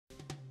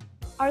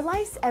Are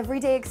life's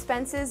everyday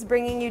expenses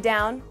bringing you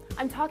down?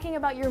 I'm talking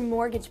about your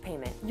mortgage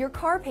payment, your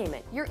car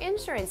payment, your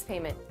insurance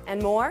payment,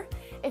 and more.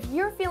 If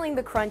you're feeling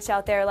the crunch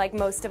out there like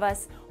most of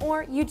us,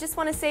 or you just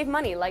want to save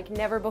money like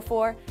never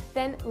before,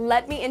 then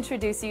let me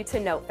introduce you to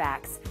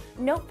Notefax.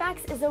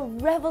 Notefax is a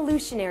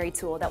revolutionary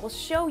tool that will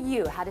show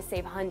you how to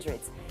save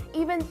hundreds,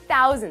 even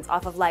thousands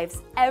off of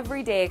life's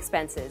everyday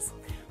expenses.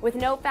 With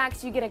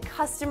Notefax, you get a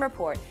custom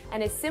report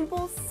and a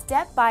simple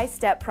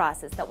step-by-step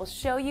process that will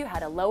show you how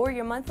to lower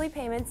your monthly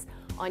payments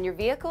on your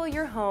vehicle,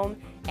 your home,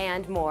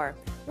 and more.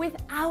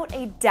 Without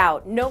a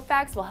doubt,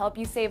 Notefax will help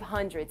you save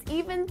hundreds,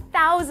 even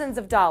thousands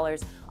of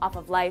dollars off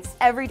of life's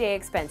everyday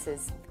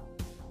expenses.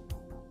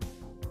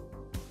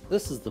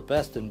 This is the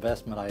best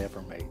investment I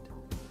ever made.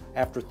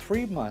 After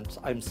 3 months,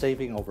 I'm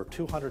saving over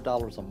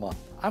 $200 a month.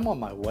 I'm on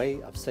my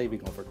way of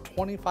saving over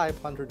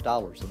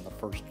 $2,500 in the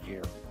first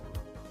year.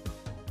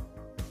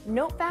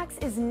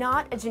 Notefax is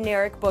not a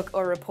generic book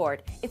or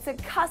report. It's a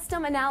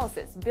custom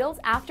analysis built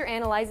after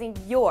analyzing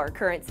your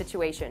current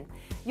situation.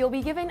 You'll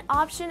be given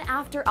option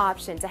after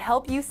option to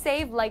help you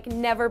save like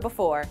never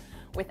before.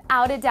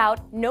 Without a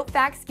doubt,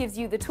 Notefax gives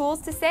you the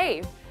tools to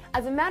save.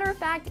 As a matter of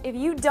fact, if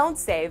you don't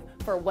save,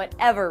 for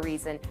whatever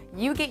reason,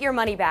 you get your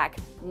money back.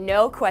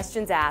 No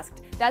questions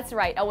asked. That's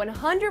right, a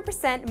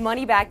 100%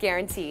 money-back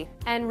guarantee.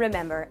 And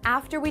remember,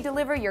 after we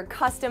deliver your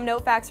custom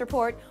Notefax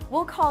report,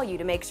 we'll call you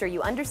to make sure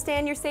you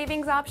understand your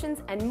savings options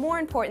and, more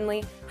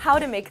importantly, how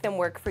to make them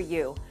work for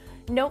you.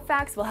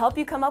 Notefax will help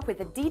you come up with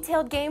a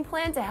detailed game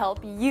plan to help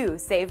you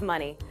save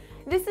money.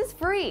 This is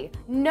free,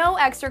 no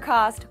extra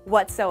cost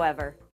whatsoever.